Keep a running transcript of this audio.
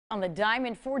On the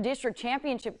Diamond 4 district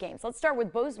championship games, let's start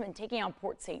with Bozeman taking on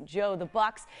Port St. Joe. The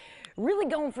Bucks really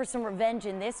going for some revenge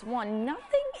in this one.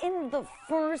 Nothing in the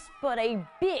first, but a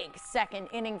big second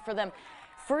inning for them.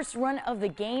 First run of the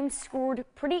game scored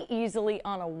pretty easily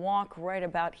on a walk right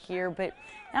about here, but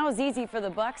that was easy for the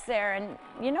Bucks there. And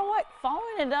you know what?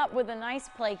 Following it up with a nice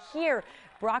play here.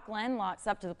 Brock Lenlox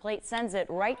up to the plate, sends it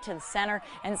right to the center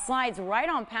and slides right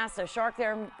on past the Shark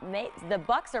there. The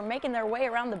Bucks are making their way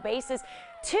around the bases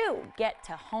to get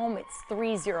to home. It's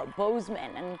 3-0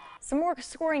 Bozeman. And some more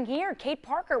scoring here. Kate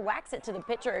Parker whacks it to the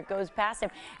pitcher. It goes past him.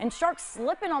 And Sharks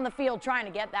slipping on the field trying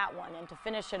to get that one. And to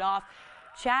finish it off,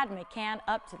 Chad McCann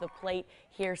up to the plate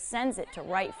here, sends it to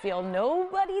right field.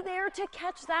 Nobody there to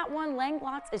catch that one.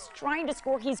 Lenlox is trying to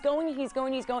score. He's going.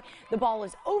 The ball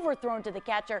is overthrown to the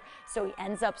catcher, so he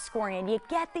ends up scoring. And you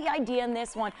get the idea in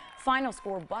this one. Final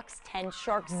score, Bucks 10,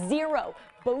 Sharks 0.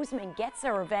 Bozeman gets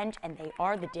their revenge, and they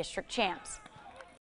are the district champs.